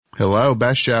Hello,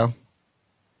 best show.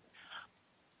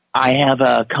 I have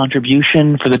a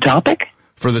contribution for the topic.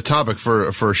 For the topic,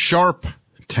 for Sharp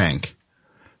Tank.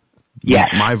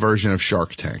 Yes. My version of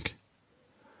Shark Tank.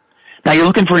 Now you're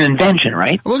looking for an invention,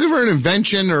 right? I'm looking for an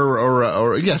invention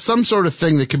or some sort of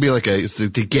thing that could be like to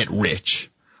get rich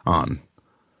on.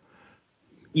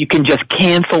 You can just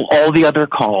cancel all the other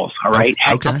calls, all right?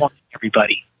 Okay. Hang up on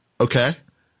everybody. Okay.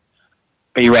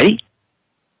 Are you ready?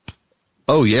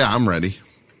 Oh, yeah, I'm ready.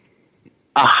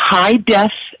 A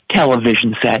high-def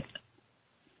television set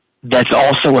that's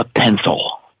also a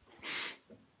pencil.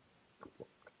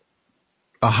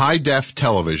 A high-def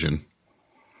television.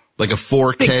 Like a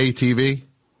 4K TV?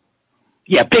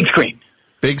 Yeah, big screen.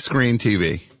 Big screen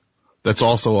TV. That's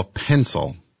also a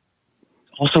pencil.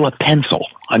 Also a pencil.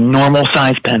 A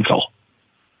normal-size pencil.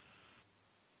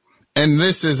 And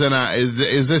this is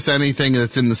is this anything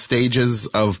that's in the stages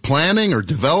of planning or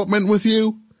development with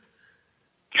you?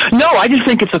 No, I just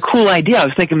think it's a cool idea. I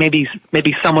was thinking maybe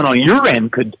someone on your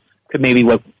end could maybe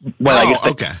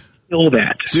okay. Feel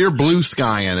that. So you're blue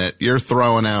sky in it. You're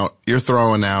throwing out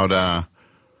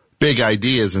big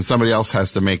ideas, and somebody else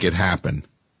has to make it happen.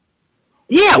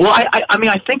 Yeah, well, I mean,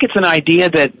 I think it's an idea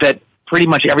that pretty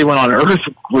much everyone on Earth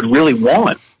would really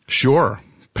want. Sure.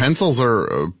 Pencils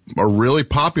are really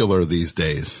popular these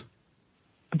days.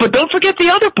 But don't forget the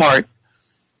other part.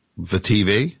 The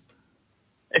TV?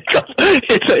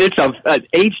 It's an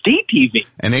HD TV.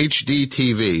 An HD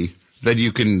TV that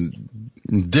you can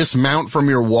dismount from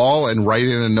your wall and write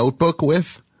in a notebook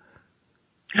with?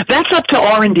 That's up to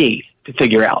R&D to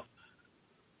figure out.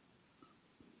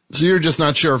 So you're just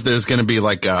not sure if there's going to be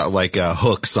like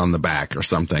hooks on the back or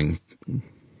something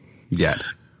yet?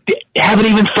 Haven't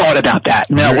even thought about that.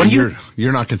 No,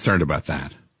 you're not concerned about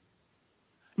that.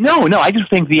 No, I just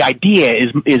think the idea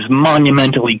is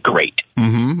monumentally great.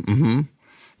 Mm-hmm. Mm-hmm.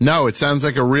 No, it sounds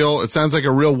like a real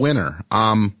winner.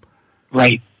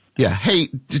 Right. Yeah. Hey,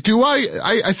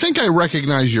 I think I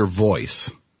recognize your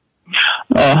voice.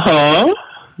 Uh-huh.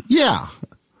 Yeah.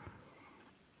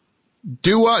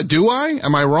 Do I?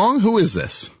 Am I wrong? Who is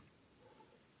this?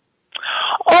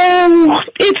 Oh,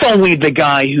 it's only the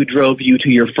guy who drove you to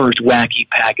your first Wacky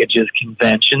Packages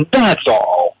convention. That's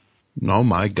all. Oh,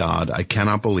 my God. I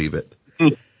cannot believe it.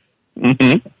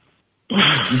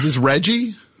 Mm-hmm. Is this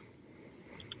Reggie?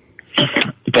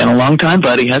 It's been a long time,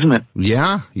 buddy, hasn't it?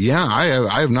 Yeah.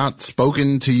 I have not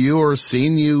spoken to you or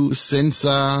seen you since,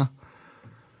 since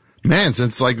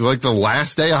like the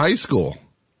last day of high school.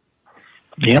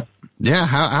 Yep. Yeah.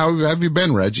 How have you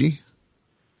been, Reggie?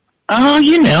 Oh,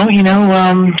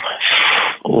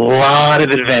 a lot of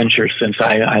adventures since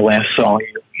I last saw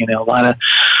you. A lot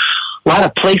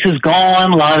of places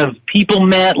gone, a lot of people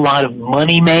met, a lot of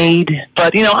money made.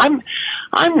 But I'm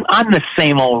the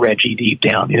same old Reggie deep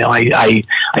down. I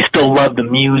still love the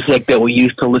music that we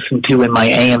used to listen to in my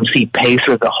AMC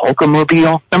Pacer, the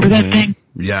Hulkamobile. Remember that thing?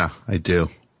 Yeah, I do.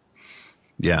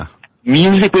 Yeah.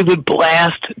 Music we would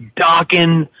blast: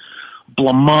 Dokken,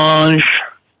 Blancmange,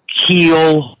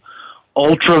 Keel,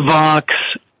 Ultravox,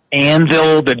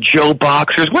 Anvil, the Joe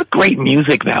Boxers. What great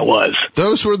music that was.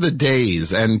 Those were the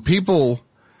days, and people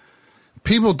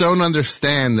don't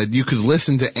understand that you could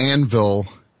listen to Anvil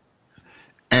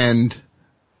and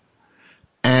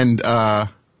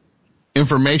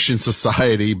Information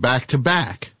Society back to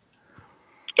back.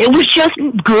 It was just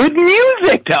good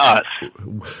music to us.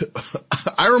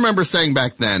 I remember saying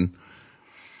back then,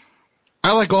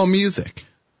 I like all music.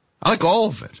 I like all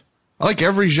of it. I like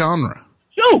every genre.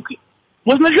 Joke.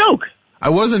 Wasn't a joke. I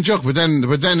wasn't a joke, but then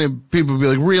people would be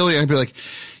like, really? And I'd be like,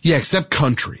 yeah, except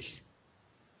country.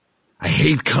 I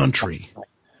hate country.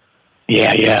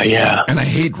 Yeah. And I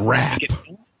hate rap.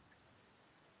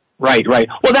 Right. Well,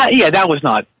 that was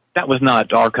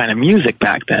not our kind of music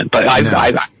back then, but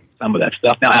I some of that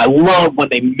stuff. Now, I love when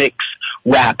they mix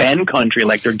rap and country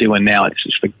like they're doing now. It's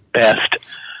just the best.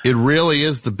 It really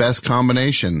is the best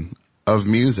combination of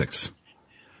musics.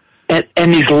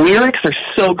 And these lyrics are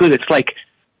so good. It's like,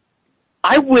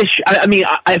 I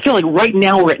feel like right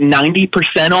now we're at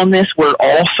 90% on this, where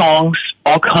all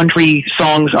country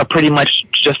songs are pretty much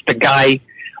just the guy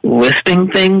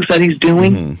listing things that he's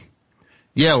doing. Mm-hmm.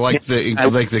 Yeah, like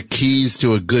the keys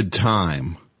to a good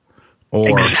time.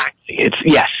 Or exactly.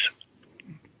 Yes.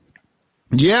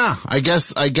 Yeah, I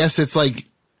guess it's like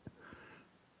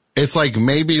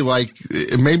maybe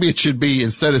it should be,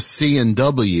 instead of C and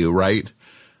W, right?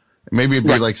 Maybe it'd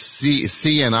be like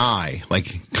C and I,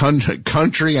 like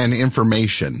country and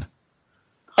information.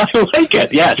 I like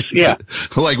it. Yes. Yeah.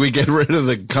 Like we get rid of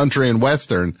the country and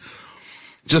western.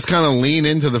 Just kind of lean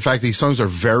into the fact these songs are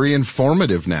very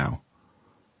informative now.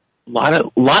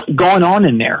 lot going on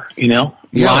in there, you know?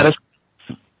 Yeah.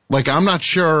 Like, I'm not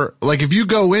sure, like, if you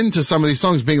go into some of these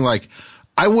songs being like,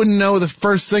 I wouldn't know the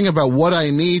first thing about what I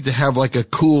need to have like a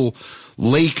cool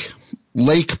lake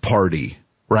party,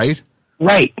 right?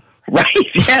 Right,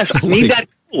 yes. I need that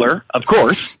cooler, of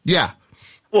course. Yeah.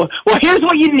 Well, here's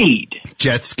what you need.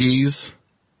 Jet skis,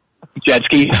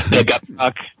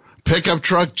 pickup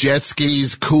truck, jet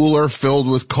skis, cooler filled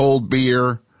with cold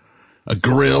beer, a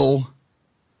grill.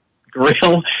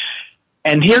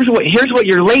 And here's what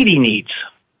your lady needs.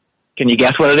 Can you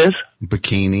guess what it is?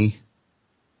 Bikini.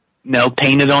 No,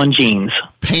 painted on jeans.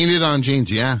 Painted on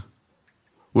jeans, yeah.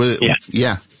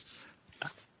 Yeah.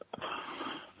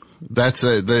 That's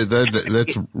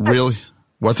really,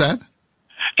 what's that?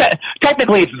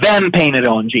 Technically, it's them painted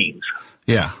on jeans.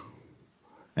 Yeah.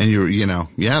 And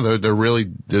they're really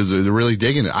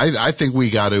digging it. I think we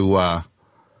got to, I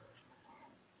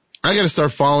got to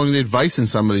start following the advice in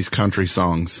some of these country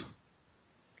songs.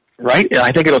 Right?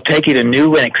 I think it'll take you to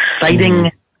new and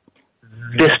exciting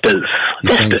vistas.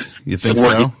 You think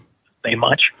so? Say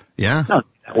much. Yeah. Not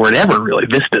that word ever, really,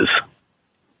 vistas.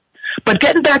 But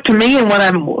getting back to me and when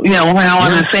I'm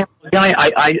the same guy,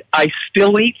 I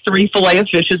still eat 3 fillet of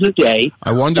fishes a day.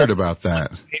 I wondered about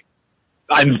that.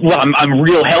 I'm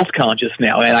real health conscious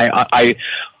now, and I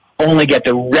only get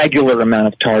the regular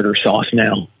amount of tartar sauce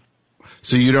now.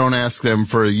 So you don't ask them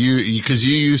for because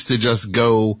you used to just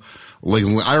go, like,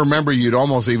 I remember you'd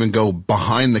almost even go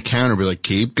behind the counter, be like,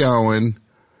 keep going.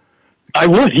 I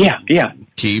would, yeah.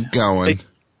 Keep going. Like,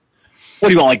 what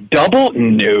do you want, like double?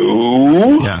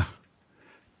 No. Yeah.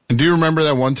 And do you remember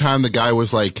that one time the guy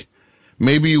was like,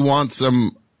 maybe you want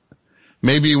some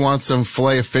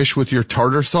fillet of fish with your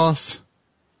tartar sauce?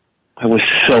 I was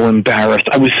so embarrassed.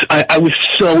 I was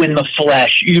so in the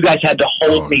flesh. You guys had to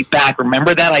hold me back.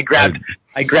 Remember that? I grabbed.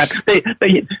 They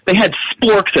had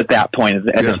sporks at that point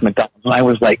at this McDonald's, and I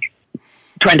was like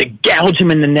trying to gouge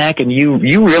him in the neck. And you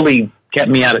really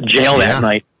kept me out of jail that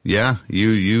night. Yeah,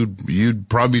 you'd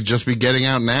probably just be getting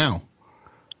out now.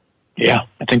 Yeah,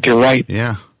 I think you're right.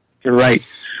 Yeah, you're right.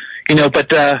 But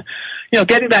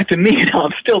getting back to me,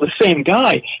 I'm still the same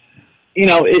guy.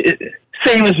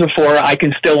 Same as before, I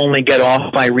can still only get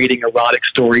off by reading erotic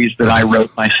stories that I wrote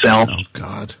myself. Oh,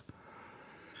 God.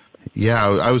 Yeah,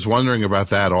 I was wondering about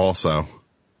that also.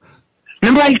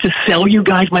 Remember I used to sell you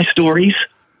guys my stories?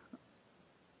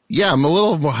 Yeah, I'm a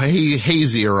little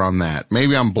hazier on that.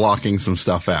 Maybe I'm blocking some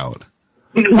stuff out.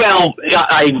 Well,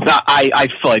 I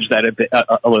fudged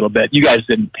that a little bit. You guys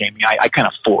didn't pay me. I kind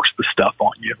of forced the stuff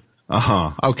on you.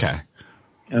 Uh-huh. Okay.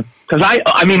 Because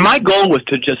I mean, my goal was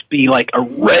to just be like a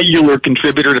regular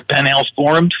contributor to Penthouse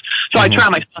forums. So I try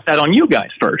my stuff out on you guys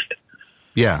first.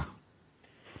 Yeah.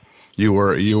 You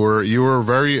were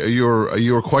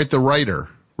quite the writer,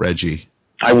 Reggie.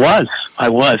 I was.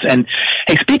 And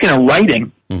hey, speaking of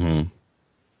writing, you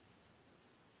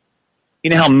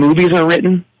know how movies are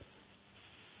written?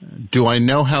 Do I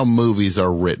know how movies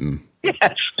are written?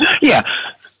 Yes. Yeah.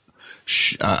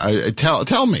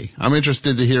 Tell me. I'm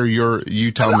interested to hear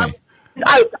you tell me.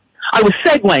 I was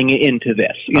segueing into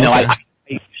this.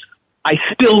 I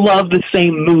still love the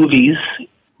same movies,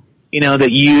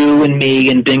 that you and me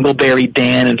and Dingleberry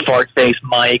Dan and Fartface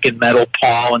Mike and Metal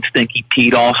Paul and Stinky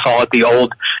Pete all saw at the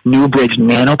old Newbridge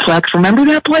Nanoplex. Remember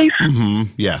that place?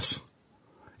 Mm-hmm. Yes.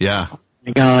 Yeah. Oh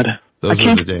my God. Those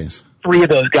were the days. 3 of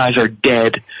those guys are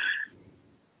dead.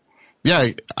 Yeah,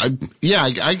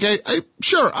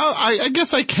 sure. I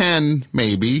guess I can,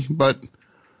 maybe, but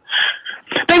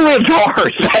they lived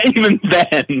hard even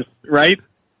then, right?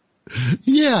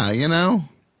 Yeah,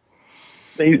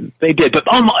 they did. But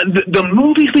the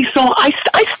movies we saw, I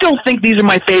still think these are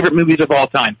my favorite movies of all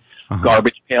time.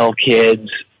 Garbage Pail Kids,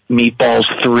 Meatballs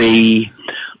 3,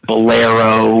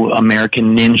 Bolero,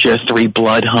 American Ninja 3,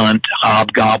 Blood Hunt,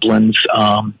 Hobgoblins,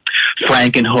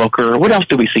 Frankenhooker. What else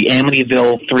did we see?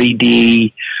 Amityville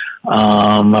 3D,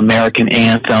 American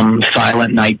Anthem,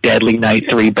 Silent Night, Deadly Night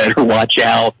 3, Better Watch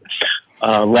Out,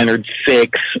 Leonard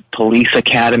 6, Police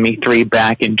Academy 3,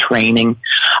 Back in Training.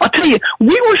 I'll tell you,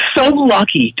 we were so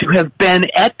lucky to have been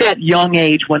at that young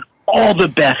age when all the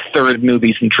best third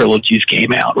movies and trilogies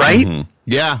came out, right? Mm-hmm.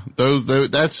 Yeah,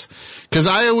 that's because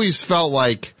I always felt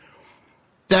like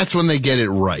that's when they get it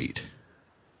right.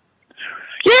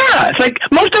 Yeah, it's like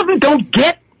most of them don't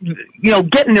get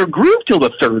in their groove till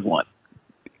the third one.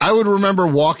 I would remember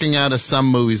walking out of some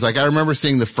movies, like I remember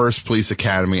seeing the first Police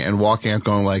Academy and walking out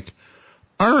going like,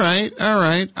 all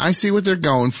right, I see what they're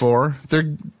going for.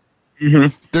 They're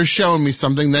showing me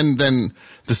something. Then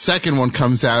the second one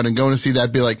comes out and going to see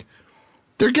that be like,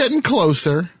 they're getting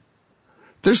closer.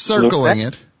 They're circling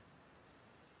it.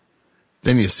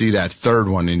 Then you see that third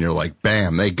one and you're like,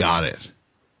 bam, they got it.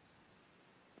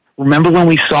 Remember when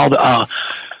we saw the,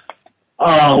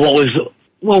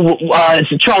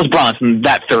 it's Charles Bronson,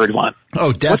 that third one.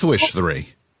 Oh, Death Wish 3.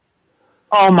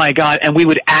 Oh my God. And we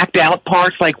would act out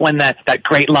parts like when that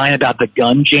great line about the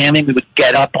gun jamming, we would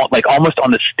get up like almost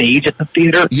on the stage at the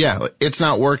theater. Yeah. It's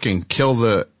not working. Kill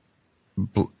the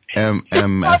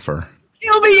MFer.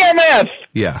 Kill the MF.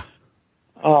 Yeah.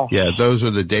 Oh. Yeah. Those were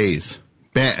the days.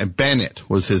 Bennett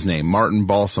was his name. Martin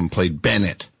Balsam played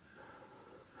Bennett,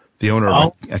 the owner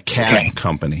of a cab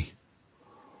company.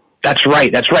 That's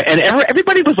right. That's right. And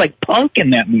everybody was like punk in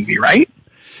that movie, right?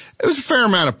 It was a fair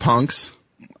amount of punks.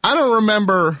 I don't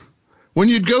remember when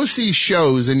you'd go see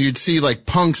shows and you'd see like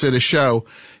punks at a show.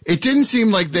 It didn't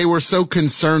seem like they were so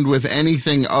concerned with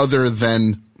anything other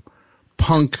than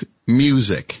punk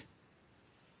music.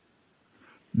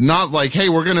 Not like, hey,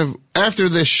 after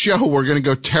this show, we're going to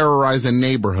go terrorize a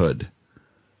neighborhood.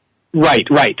 Right,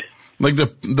 right. Like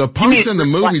the punks in the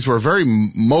movies were very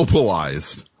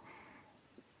mobilized.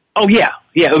 Oh yeah.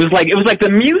 Yeah. It was like the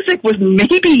music was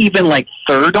maybe even like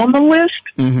third on the list.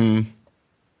 Mm-hmm.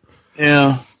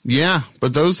 Yeah. Yeah.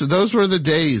 But those were the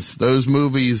days, those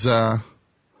movies. Yeah.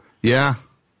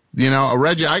 You know,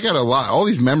 Reggie, I got all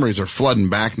these memories are flooding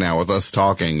back now with us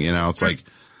talking, you know, it's like.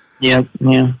 Yeah,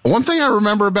 yeah. One thing I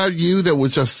remember about you that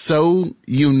was just so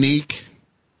unique,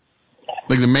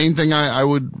 like the main thing I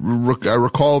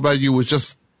recall about you was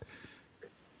just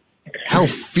how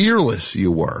fearless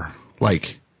you were.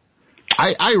 Like,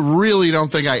 I really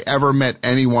don't think I ever met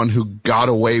anyone who got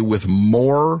away with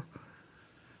more,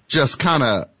 just kind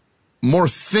of more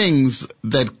things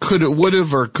that would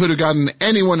have gotten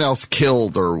anyone else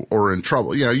killed or in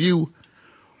trouble. You know,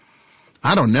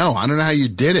 I don't know how you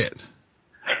did it.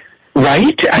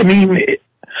 Right? I mean,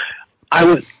 I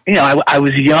was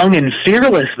young and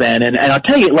fearless then, and I'll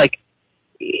tell you, like,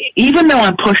 even though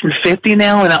I'm pushing 50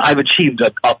 now and I've achieved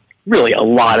really a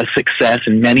lot of success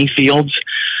in many fields,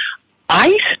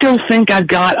 I still think I've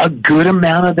got a good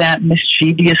amount of that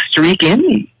mischievous streak in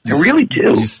me. I really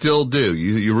do. You still do?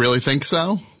 You really think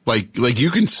so? Like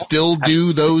you can still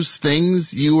do those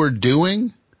things you were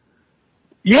doing?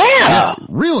 Yeah.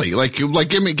 Really? Like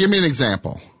give me an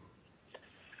example.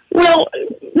 Well,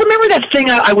 remember that thing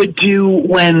I would do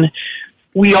when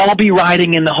we all be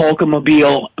riding in the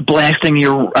Hulkamobile, blasting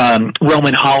your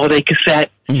Roman Holiday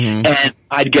cassette, and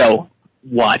I'd go,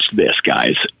 watch this,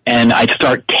 guys. And I'd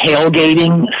start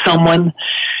tailgating someone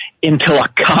until a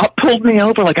cop pulled me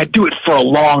over. Like, I'd do it for a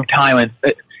long time. And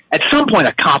at some point,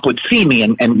 a cop would see me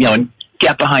and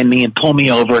get behind me and pull me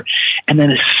over. And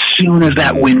then as soon as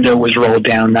that window was rolled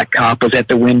down, that cop was at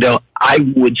the window, I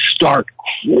would start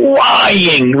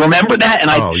crying. Remember that? And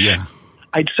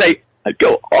I'd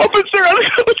go, officer, I'm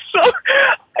so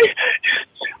sorry.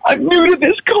 I'm new to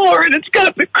this car and it's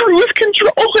got the cruise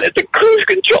control and the cruise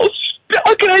control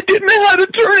stuck and I didn't know how to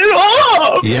turn it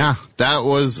off. Yeah, that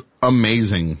was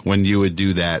amazing when you would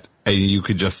do that and you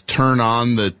could just turn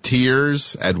on the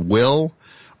tears at will.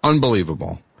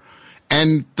 Unbelievable.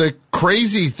 And the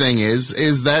crazy thing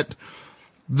is that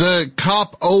the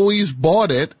cop always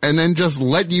bought it and then just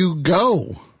let you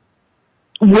go.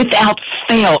 Without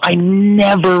fail, I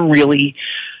never really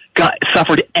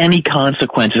suffered any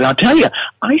consequences. I'll tell you,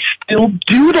 I still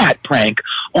do that prank,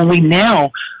 only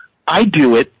now I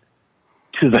do it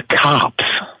to the cops.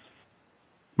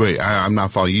 Wait, I'm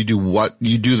not following. You do what?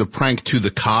 You do the prank to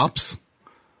the cops?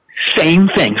 Same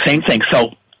thing.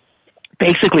 So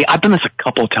basically, I've done this a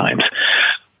couple of times.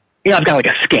 You know, I've got like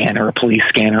a scanner, a police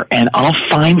scanner, and I'll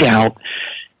find out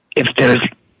if there's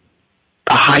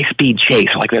a high-speed chase,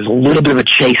 like there's a little bit of a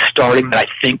chase starting that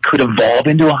I think could evolve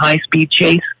into a high-speed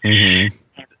chase. Mm-hmm.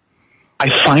 I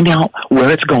find out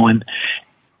where it's going,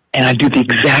 and I do the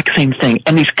exact same thing.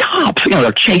 And these cops, you know,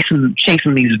 they're chasing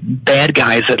these bad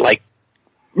guys at like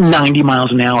 90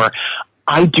 miles an hour.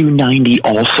 I do 90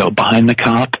 also behind the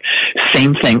cop.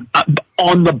 Same thing,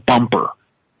 on the bumper,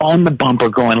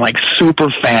 going like super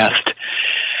fast.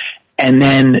 And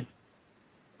then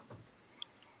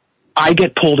I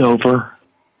get pulled over,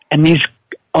 and these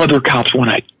other cops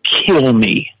want to kill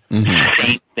me. Mm-hmm.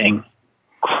 Same thing.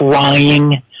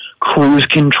 Crying, cruise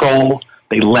control,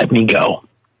 they let me go.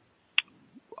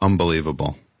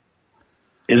 Unbelievable.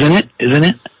 Isn't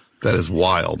it? That is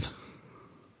wild.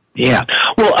 Yeah.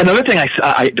 Well, another thing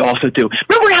I also do,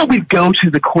 remember how we'd go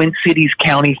to the Quint Cities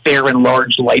County Fair and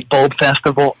Large Light Bulb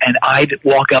Festival, and I'd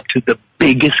walk up to the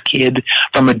biggest kid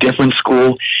from a different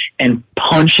school and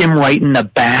punch him right in the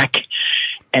back,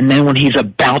 and then when he's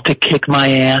about to kick my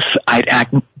ass, I'd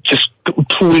act just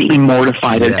completely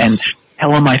mortified and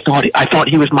tell him I thought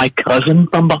he was my cousin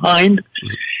from behind.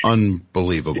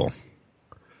 Unbelievable.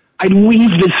 I'd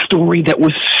weave this story that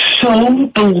was so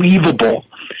believable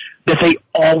that they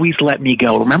always let me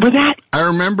go. Remember that? I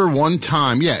remember one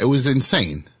time, yeah, it was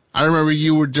insane. I remember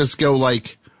you would just go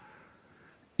like,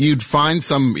 you'd find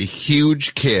some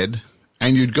huge kid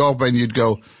and you'd go up and you'd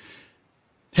go,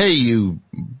 hey, you'd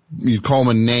call him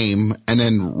a name and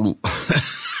then,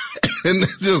 and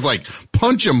just like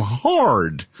punch him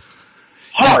hard.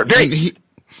 Hard.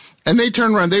 And they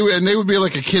turn around, they would be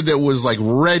like a kid that was like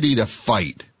ready to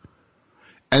fight.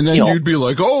 And then you'd be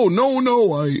like, oh, no,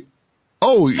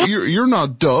 you're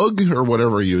not Doug, or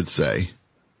whatever you would say.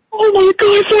 Oh my God,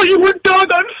 I thought you were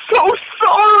Doug. I'm so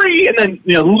sorry. And then,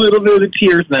 a little bit of the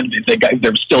tears, and then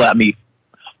they're still at me,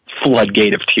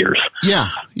 floodgate of tears. Yeah,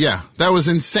 that was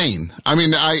insane. I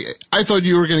mean, I thought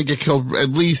you were going to get killed at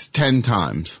least 10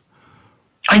 times.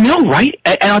 I know, right?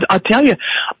 And I'll tell you,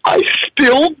 I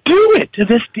still do it to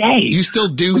this day. You still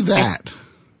do that?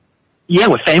 Yeah,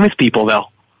 with famous people, though.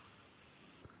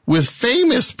 With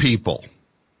famous people?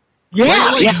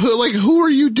 Yeah. Who are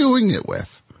you doing it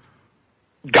with?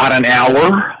 Got an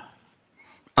hour?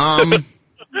 Off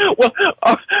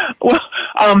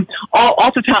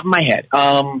the top of my head,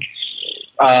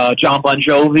 John Bon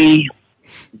Jovi,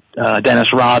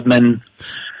 Dennis Rodman,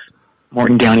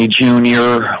 Morton Downey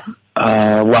Jr.,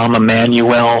 Rahm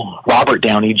Emanuel, Robert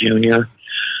Downey Jr.,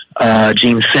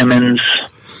 Gene Simmons,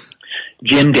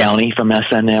 Jim Downey from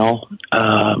SNL,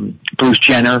 Bruce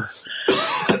Jenner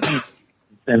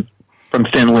from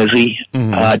Thin Lizzy,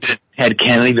 Ted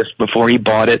Kennedy just before he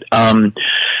bought it.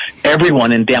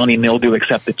 Everyone in Downey Mildew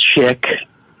except the chick.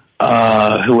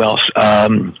 Who else?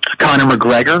 Conor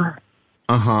McGregor.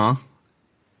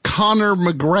 Conor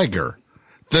McGregor,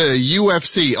 the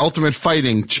UFC Ultimate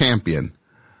Fighting champion.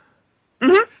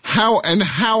 Mm-hmm.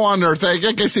 How on earth?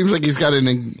 That guy seems like he's got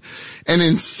an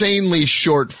insanely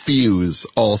short fuse.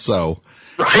 Also,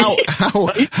 right.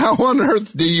 How on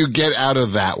earth do you get out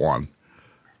of that one?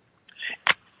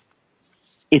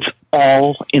 It's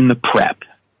all in the prep.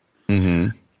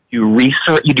 Mm-hmm.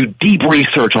 You do deep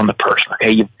research on the person.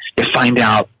 Okay, you find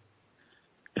out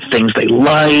things they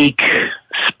like,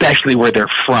 especially where they're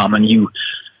from, and you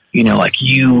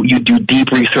do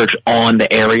deep research on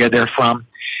the area they're from.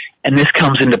 And this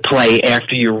comes into play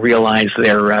after you realize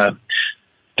they're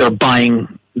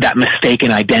buying that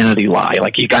mistaken identity lie.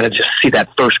 Like, you got to just see that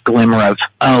first glimmer of,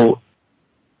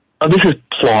 this is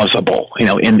plausible,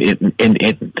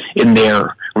 in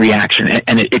their reaction.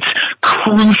 And it's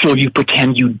crucial you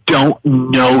pretend you don't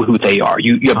know who they are.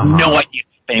 You have no idea it's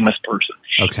a famous person.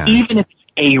 Okay. Even if it's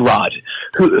A-Rod,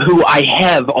 who I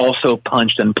have also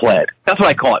punched and pled. That's what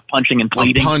I call it, punching and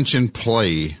pleading. Punch and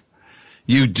play.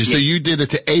 So you did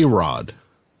it to A-Rod.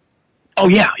 Oh,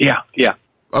 yeah.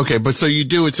 Okay, but so you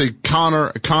do it to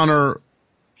Conor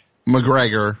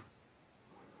McGregor.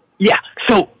 Yeah,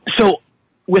 so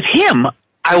with him,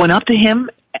 I went up to him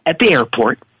at the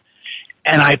airport,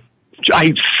 and I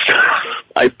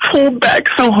pulled back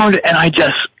so hard, and I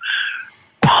just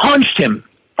punched him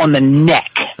on the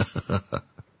neck.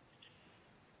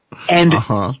 And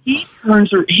he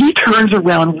turns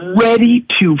around ready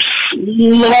to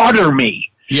slaughter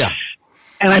me. Yeah.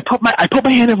 And I put my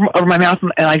hand over my mouth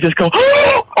and I just go,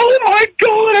 oh my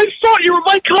God, I thought you were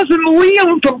my cousin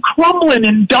Liam from Crumlin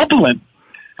in Dublin.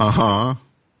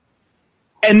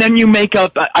 And then you make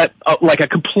up like a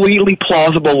completely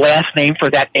plausible last name for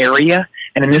that area.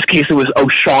 And in this case, it was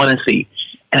O'Shaughnessy.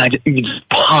 And you just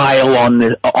pile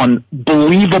on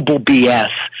believable BS.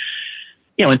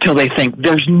 Until they think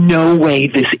there's no way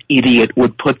this idiot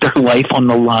would put their life on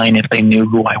the line if they knew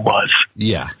who I was.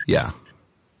 Yeah.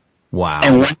 Wow.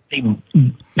 And when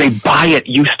they buy it,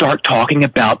 you start talking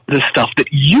about the stuff that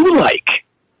you like,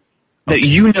 that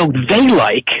they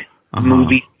like,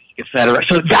 movies, etc.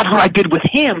 So that's what I did with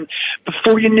him.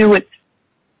 Before you knew it,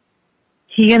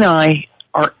 he and I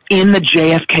are in the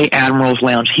JFK Admiral's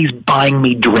Lounge. He's buying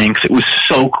me drinks. It was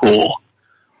so cool.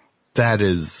 That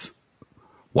is,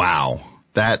 wow.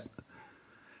 That,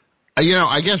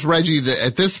 I guess, Reggie,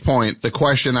 at this point, the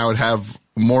question I would have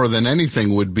more than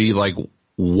anything would be like,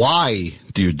 why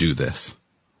do you do this?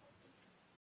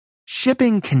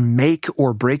 Shipping can make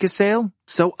or break a sale,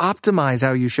 so optimize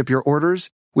how you ship your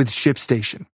orders with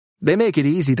ShipStation. They make it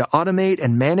easy to automate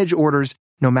and manage orders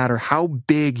no matter how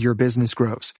big your business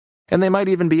grows. And they might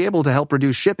even be able to help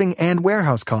reduce shipping and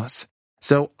warehouse costs.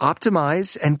 So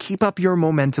optimize and keep up your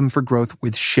momentum for growth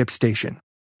with ShipStation.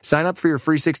 Sign up for your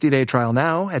free 60-day trial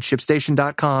now at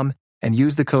ShipStation.com and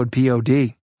use the code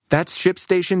POD. That's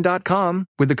ShipStation.com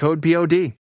with the code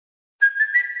POD.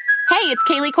 Hey, it's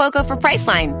Kaylee Cuoco for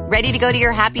Priceline. Ready to go to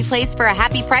your happy place for a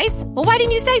happy price? Well, why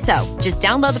didn't you say so? Just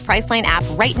download the Priceline app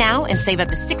right now and save up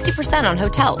to 60% on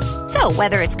hotels. So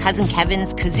whether it's Cousin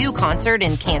Kevin's Kazoo Concert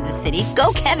in Kansas City,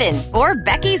 go Kevin, or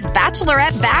Becky's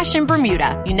Bachelorette Bash in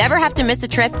Bermuda, you never have to miss a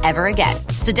trip ever again.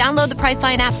 So download the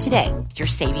Priceline app today. Your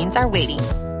savings are waiting.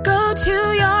 Go to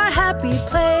your happy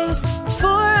place for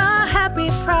a happy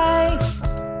price.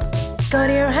 Go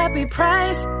to your happy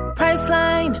price,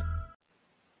 Priceline.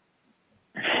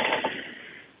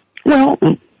 Well,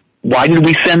 why did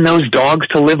we send those dogs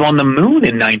to live on the moon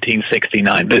in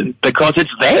 1969? Because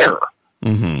it's there.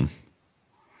 Mm-hmm.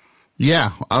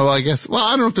 Yeah, I guess. Well,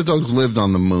 I don't know if the dogs lived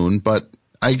on the moon, but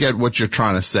I get what you're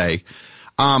trying to say.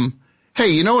 Hey,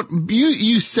 you know what?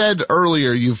 You said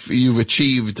earlier you've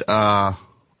achieved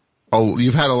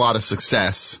you've had a lot of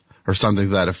success or something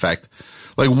to that effect.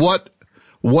 Like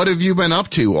what have you been up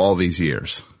to all these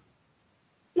years?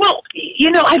 Well,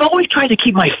 I've always tried to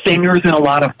keep my fingers in a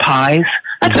lot of pies.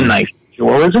 That's a nice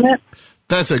visual, isn't it?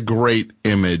 That's a great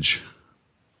image.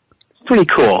 It's pretty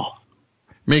cool.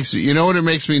 You know what it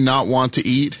makes me not want to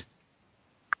eat?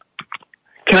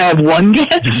 Can I have one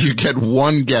guess? You get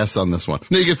one guess on this one.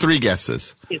 No, you get three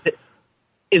guesses. Is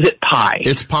it pie?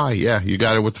 It's pie, yeah. You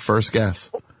got it with the first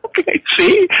guess. Okay,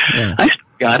 see? Yeah. I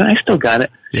still got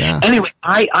it. Yeah. Anyway,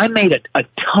 I made a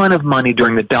ton of money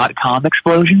during the .com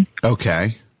explosion.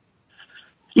 Okay.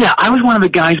 Yeah, I was one of the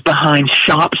guys behind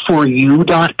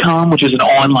shopforyou.com, which is an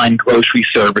online grocery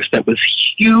service that was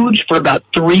huge for about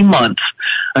 3 months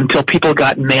until people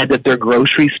got mad that their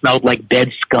groceries smelled like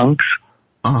dead skunks.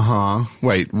 Uh-huh.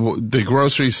 Wait, the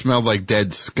groceries smelled like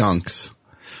dead skunks.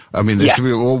 I mean,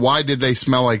 well, why did they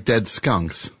smell like dead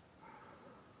skunks?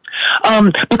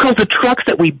 Because the trucks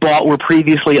that we bought were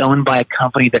previously owned by a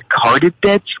company that carted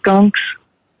dead skunks,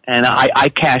 and I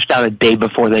cashed out a day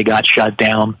before they got shut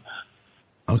down.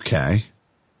 Okay.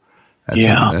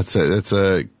 That's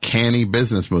a canny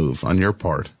business move on your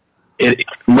part.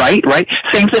 Right.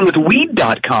 Same thing with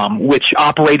weed.com, which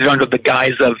operated under the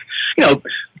guise of, of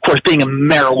course, being a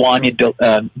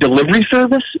marijuana delivery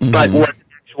service, but was in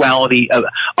actuality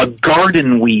a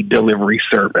garden weed delivery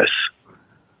service.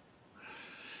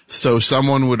 So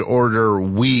someone would order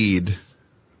weed.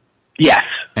 Yes.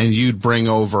 And you'd bring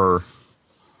over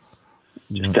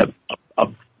just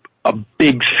a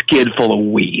big skid full of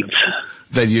weeds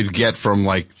that you'd get from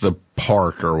like the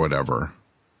park or whatever.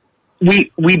 We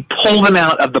pull them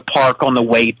out of the park on the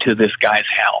way to this guy's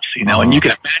house, and you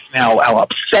can imagine how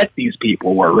upset these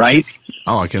people were, right?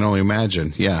 Oh, I can only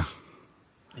imagine. Yeah.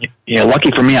 Yeah. Lucky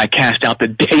for me, I cashed out the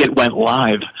day it went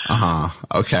live. Uh-huh.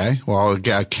 Okay. Well,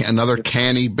 another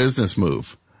canny business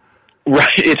move.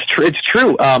 Right. It's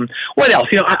true. What else?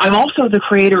 I'm also the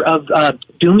creator of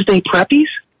Doomsday Preppies.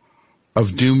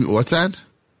 Of what's that?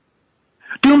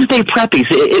 Doomsday Preppies.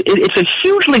 It's a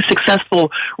hugely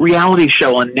successful reality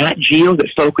show on Nat Geo that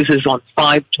focuses on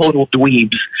 5 total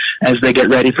dweebs as they get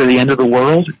ready for the end of the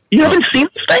world. You haven't seen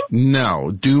this thing?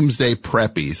 No. Doomsday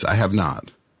Preppies. I have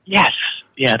not. Yes.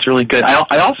 Yeah, it's really good.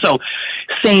 I also,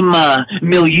 same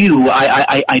milieu,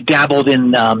 I dabbled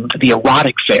in the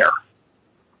erotic fair.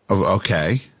 Oh,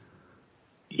 okay.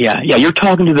 Yeah, you're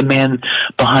talking to the man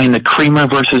behind the Kramer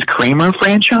versus Kramer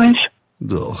franchise?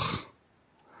 Ugh.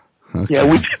 Okay. Yeah,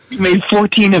 we made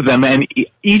 14 of them, and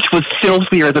each was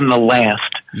filthier than the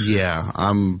last. Yeah,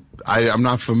 I'm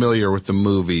not familiar with the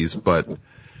movies, but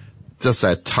just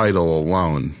that title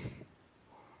alone.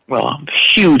 Well,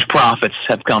 huge profits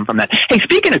have come from that. Hey,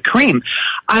 speaking of cream,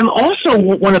 I'm also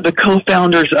one of the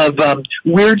co-founders of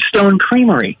Weirdstone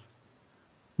Creamery.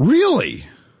 Really?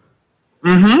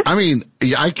 Mm-hmm. I mean,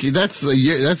 that's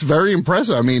very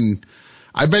impressive. I mean,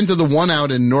 I've been to the one out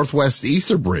in Northwest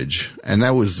Easterbridge, and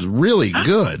that was really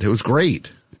good. It was great,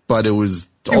 but it was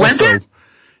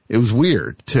it was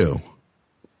weird too.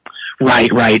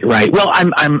 Right. Well,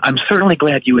 I'm certainly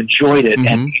glad you enjoyed it,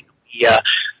 and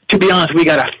to be honest, we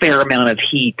got a fair amount of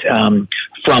heat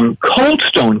from Cold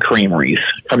Stone Creameries,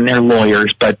 from their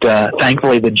lawyers, but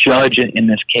thankfully the judge in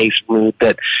this case ruled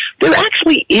that there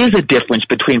actually is a difference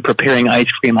between preparing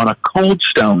ice cream on a cold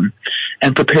stone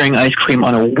and preparing ice cream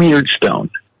on a weird stone.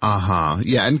 Uh-huh.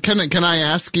 Yeah, and can I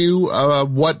ask you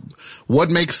what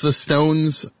makes the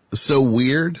stones so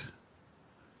weird?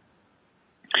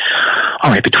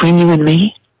 All right, between you and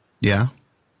me? Yeah.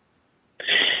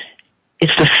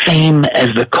 It's the same as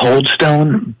the cold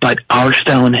stone, but our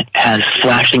stone has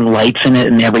flashing lights in it,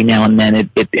 and every now and then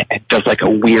it does like a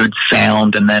weird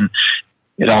sound, and then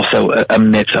it also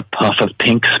emits a puff of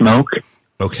pink smoke.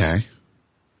 Okay.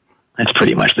 That's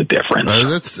pretty much the difference.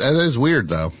 That is weird,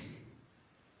 though.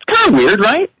 Kind of weird,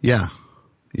 right? Yeah.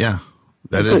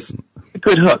 That is a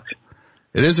good hook.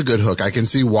 It is a good hook. I can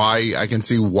see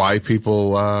why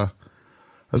people, I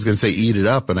was going to say eat it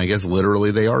up, and I guess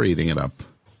literally they are eating it up.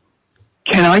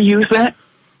 Can I use that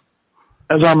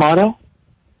as our motto?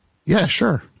 Yeah,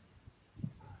 sure.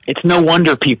 It's no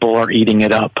wonder people are eating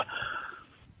it up.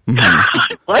 Mm-hmm.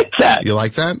 I like that. You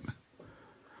like that?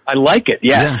 I like it.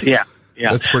 Yes. Yeah.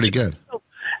 That's pretty good.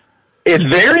 It's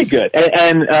very good.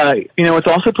 And you know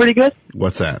what's also pretty good?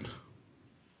 What's that?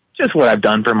 Just what I've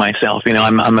done for myself. You know,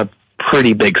 I'm a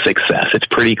pretty big success. It's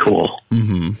pretty cool.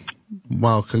 Mm-hmm.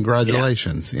 Well,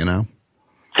 congratulations, you know.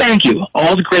 Thank you.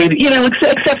 All's great, you know,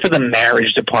 except for the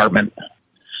marriage department.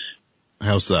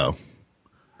 How so?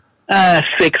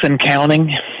 6 and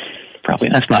counting. Probably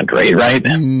that's not great, right?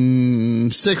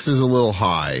 6 is a little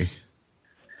high.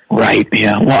 Right,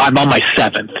 yeah. Well, I'm on my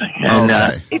 7th. And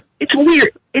okay. It's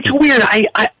weird. It's weird.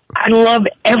 I love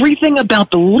everything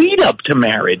about the lead up to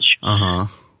marriage. Uh-huh.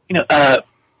 You know, I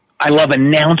love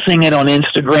announcing it on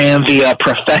Instagram via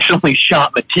professionally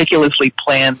shot, meticulously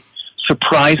planned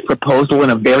surprise proposal in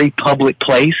a very public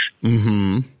place.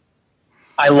 Mm-hmm.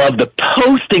 I love the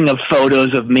posting of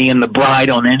photos of me and the bride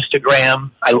on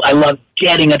Instagram. I love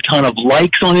getting a ton of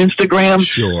likes on Instagram.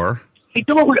 Sure. I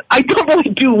don't really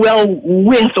do well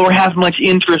with or have much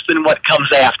interest in what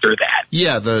comes after that.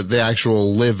 Yeah, the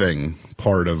actual living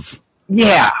part of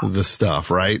the stuff,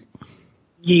 right?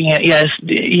 Yeah, yes,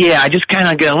 yeah. I just kind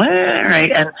of go, all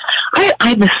right. And I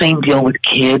have the same deal with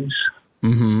kids.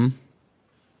 Mm-hmm.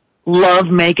 Love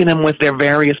making them with their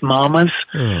various mamas.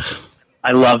 Ugh.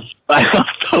 I love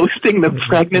posting the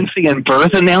pregnancy and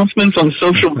birth announcements on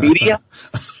social media.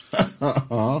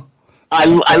 I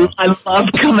love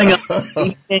coming up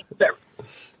with names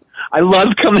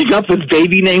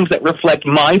baby names that reflect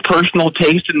my personal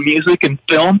taste in music and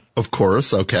film. Of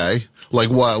course, okay. Like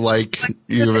what? Like,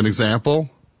 you have an example?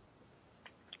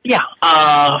 Yeah.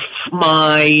 I've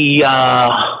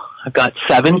got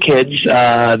 7 kids.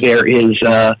 There is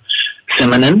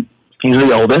Simonin. He's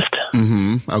the oldest.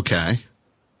 Mm-hmm. Okay.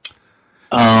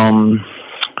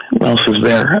 Who else is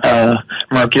there?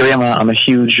 Mercury. I'm a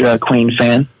huge Queen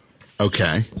fan.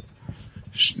 Okay.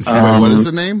 Wait, what is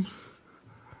the name?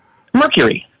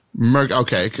 Mercury.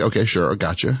 Okay, sure.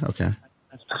 Gotcha. Okay.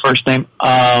 That's the first name.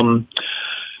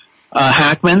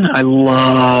 Hackman. I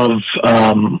love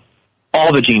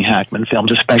all the Gene Hackman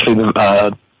films, especially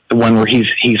the one where he's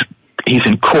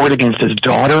in court against his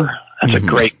daughter. That's a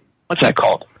great. What's that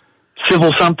called?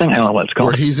 Civil something? I don't know what it's called.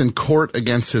 Where he's in court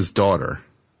against his daughter.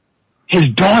 His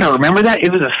daughter. Remember that?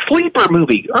 It was a sleeper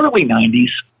movie, early 90s.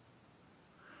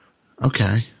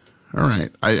 Okay. All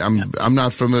right. I'm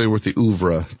not familiar with the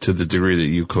oeuvre to the degree that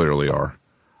you clearly are.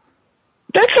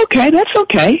 That's okay.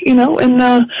 You know,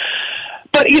 and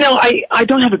but you know, I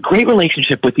don't have a great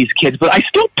relationship with these kids, but I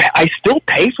still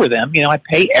pay for them. You know, I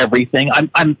pay everything.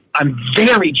 I'm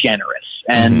very generous,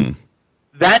 and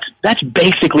that's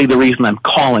basically the reason I'm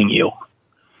calling you.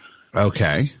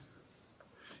 Okay.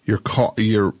 You're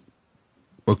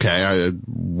okay.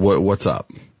 What's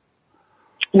up?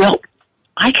 Well,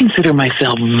 I consider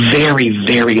myself very,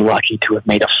 very lucky to have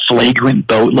made a flagrant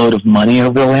boatload of money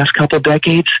over the last couple of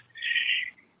decades.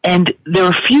 And there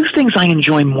are few things I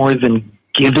enjoy more than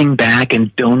giving back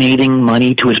and donating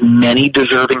money to as many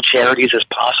deserving charities as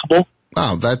possible.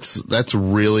 Wow, that's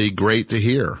really great to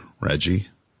hear, Reggie.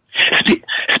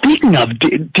 Speaking of,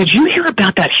 did you hear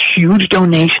about that huge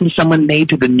donation someone made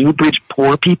to the Newbridge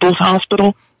Poor People's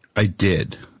Hospital? I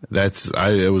did.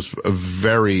 It was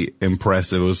very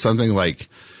impressive. It was something like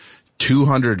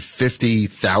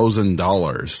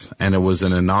 $250,000, and it was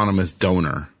an anonymous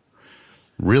donor.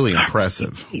 Really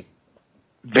impressive.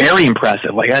 Very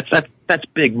impressive. Like that's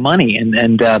big money,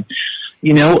 and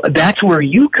you know, that's where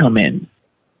you come in.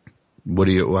 What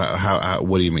do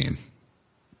you mean?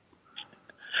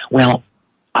 Well,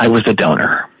 I was a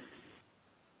donor.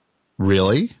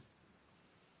 Really?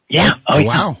 Yeah. Oh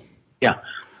wow. Yeah.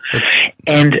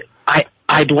 And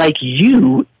I'd like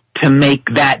you to make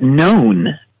that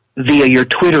known via your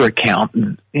Twitter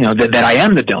account, you know, that I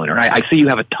am the donor. I see you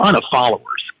have a ton of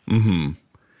followers. Mm-hmm.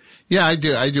 Yeah, I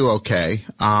do okay.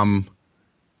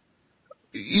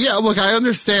 Yeah, look, I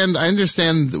understand,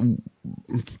 you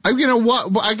know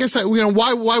what, I guess, you know,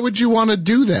 why would you want to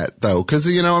do that though? Cause,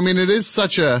 you know, I mean, it is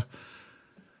such a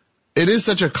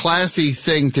classy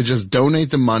thing to just donate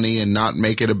the money and not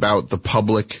make it about the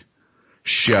public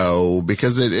show,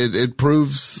 because it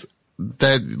proves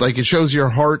that, like, it shows your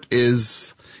heart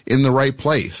is in the right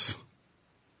place.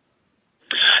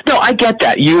 No, I get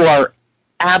that. You are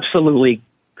absolutely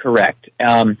correct.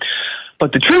 But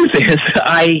the truth is,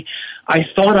 I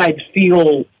thought I'd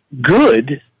feel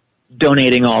good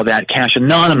donating all that cash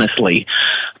anonymously,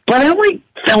 But I only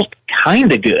felt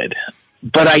kind of good.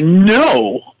 But I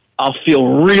know I'll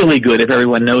feel really good if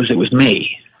everyone knows it was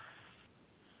me.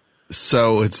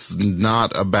 So it's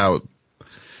not about,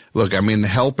 look, I mean, the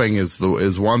helping is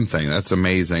one thing. That's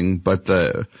amazing. But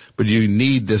you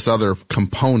need this other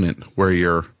component where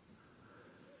you're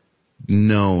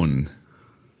known.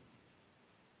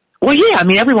 Well, yeah, I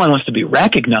mean, everyone wants to be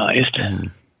recognized.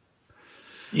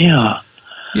 Yeah.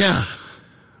 Yeah.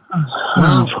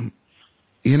 Well,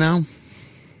 you know,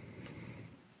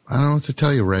 I don't know what to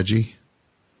tell you, Reggie.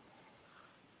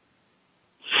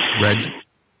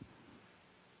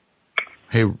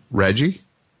 Hey, Reggie?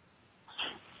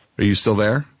 Are you still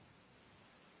there?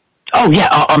 Oh, yeah.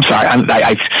 I'm sorry.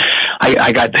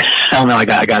 I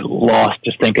got lost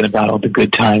just thinking about all the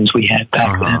good times we had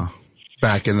back then.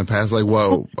 Back in the past, like,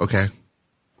 whoa, okay.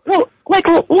 Well, like,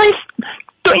 life,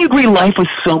 don't you agree life was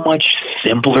so much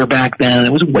simpler back then?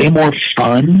 It was way more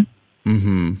fun.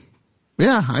 Mm-hmm.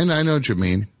 Yeah, I know what you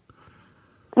mean.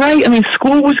 Right? I mean,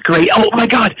 school was great. Oh, my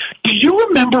God. Do you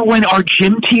remember when our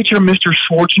gym teacher, Mr.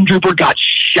 Schwarzenegger, got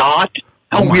shot?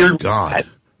 How weird God.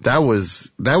 That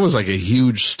was like a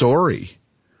huge story.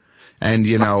 And,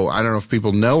 you know, I don't know if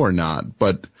people know or not,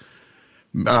 but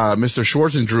Mr.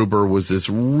 Schwarzenegger was this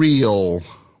real,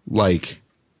 like,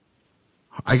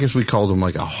 I guess we called him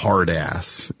like a hard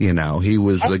ass. You know, he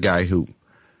was a guy who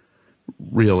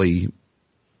really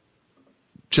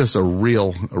just a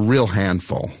real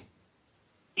handful.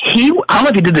 I don't know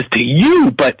if he did this to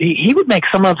you, but he would make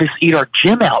some of us eat our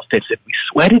gym outfits if we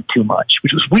sweated too much,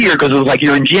 which was weird because it was like,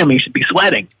 you're in gym, you should be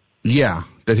sweating. Yeah,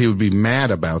 that he would be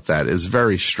mad about that is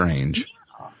very strange.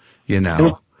 You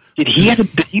know. Did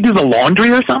he do the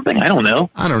laundry or something? I don't know.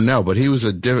 I don't know, but he was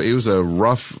a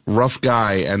rough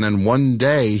guy, and then one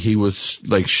day he was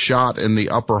like shot in the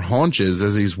upper haunches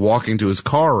as he's walking to his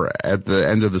car at the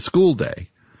end of the school day.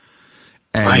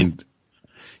 And right.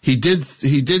 He did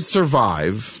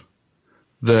survive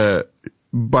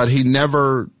but he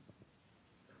never,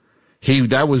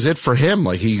 that was it for him.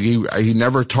 Like he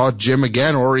never taught gym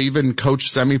again or even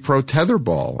coached semi-pro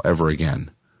tetherball ever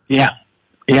again. Yeah.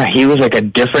 Yeah. He was like a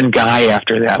different guy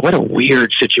after that. What a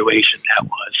weird situation that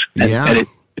was. And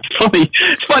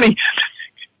it's funny.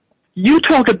 You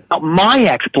talk about my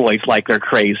exploits like they're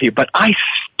crazy, but I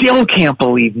still can't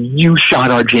believe you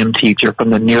shot our gym teacher from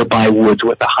the nearby woods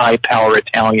with a high-power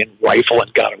Italian rifle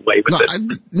and got away with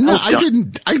it.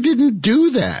 I didn't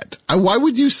do that. Why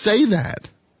would you say that?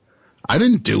 I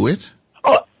didn't do it.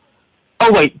 Oh,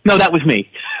 wait. No, that was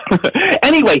me.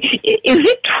 Anyway, is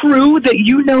it true that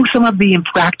you know some of the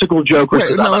Impractical Jokers?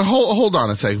 Wait, no, hold on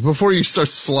a second. Before you start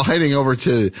sliding over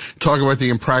to talk about the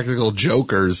Impractical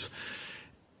Jokers,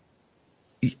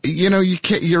 you know,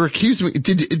 you're accusing me.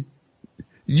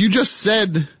 You just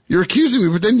said you're accusing me,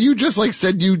 but then you just like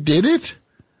said you did it?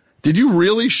 Did you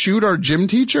really shoot our gym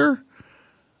teacher?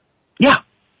 Yeah.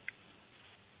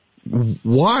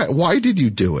 Why did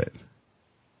you do it?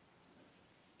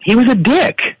 He was a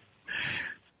dick.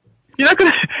 You're not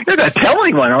gonna tell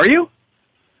anyone, are you?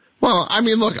 Well, I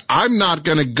mean, look, I'm not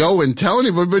gonna go and tell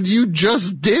anybody, but you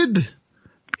just did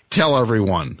tell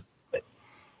everyone.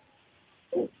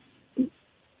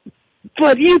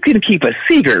 But you can keep a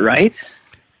secret, right?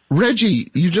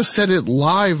 Reggie, you just said it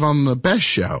live on the Best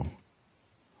Show.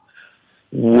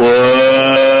 What?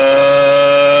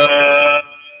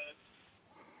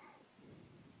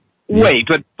 Wait,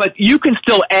 but you can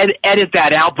still edit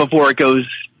that out before it goes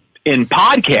in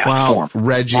podcast form.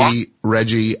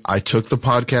 Reggie, I took the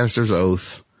podcaster's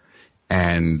oath,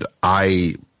 and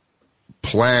I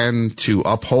plan to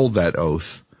uphold that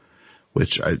oath,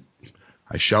 which I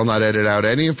shall not edit out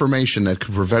any information that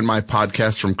could prevent my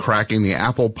podcast from cracking the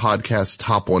Apple Podcast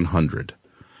Top 100.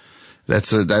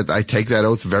 I take that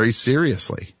oath very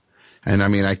seriously. And I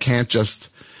mean, I can't just,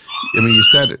 you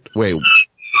said it. Wait,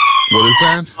 what is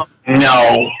that?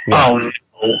 No. What? Oh, no.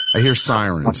 I hear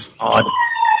sirens. Oh,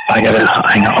 I know.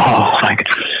 Oh,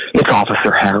 it's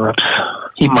Officer Harrops.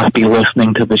 He must be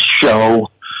listening to the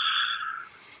show.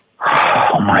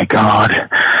 Oh my God.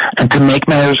 And to make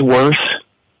matters worse,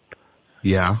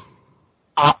 yeah,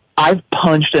 I've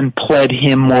punched and pled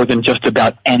him more than just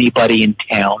about anybody in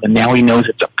town, and now he knows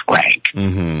it's a prank.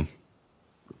 Mm-hmm.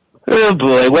 Oh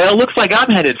boy. Well, it looks like I'm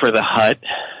headed for the hut.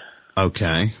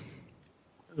 Okay.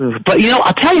 But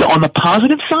I'll tell you, on the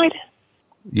positive side.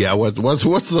 Yeah, what's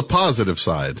the positive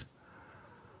side?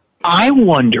 I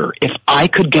wonder if I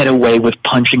could get away with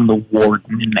punching the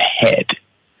warden in the head.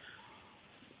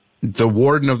 The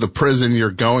warden of the prison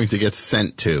you're going to get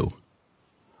sent to.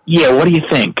 Yeah, what do you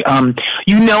think?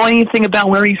 You know anything about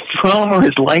where he's from or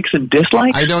his likes and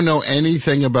dislikes? I don't know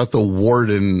anything about the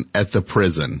warden at the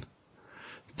prison.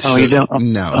 Oh, you don't?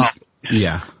 No. Oh.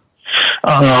 Yeah.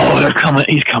 Oh, they're coming.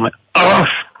 He's coming. Oh.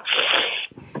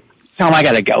 Tom, I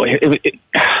gotta go.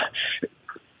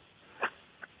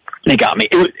 They got me.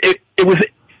 It was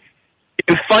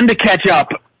fun to catch up.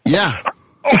 Yeah.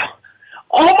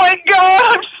 Oh my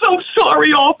God! I'm so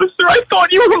sorry, officer. I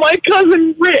thought you were my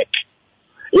cousin Rick.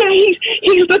 Yeah,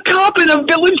 he's the cop in a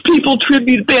Village People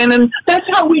tribute band, and that's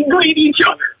how we greet each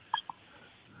other.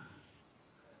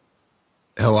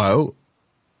 Hello?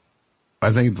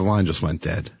 I think the line just went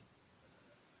dead.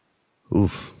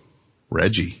 Oof.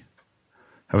 Reggie.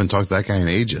 Haven't talked to that guy in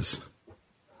ages.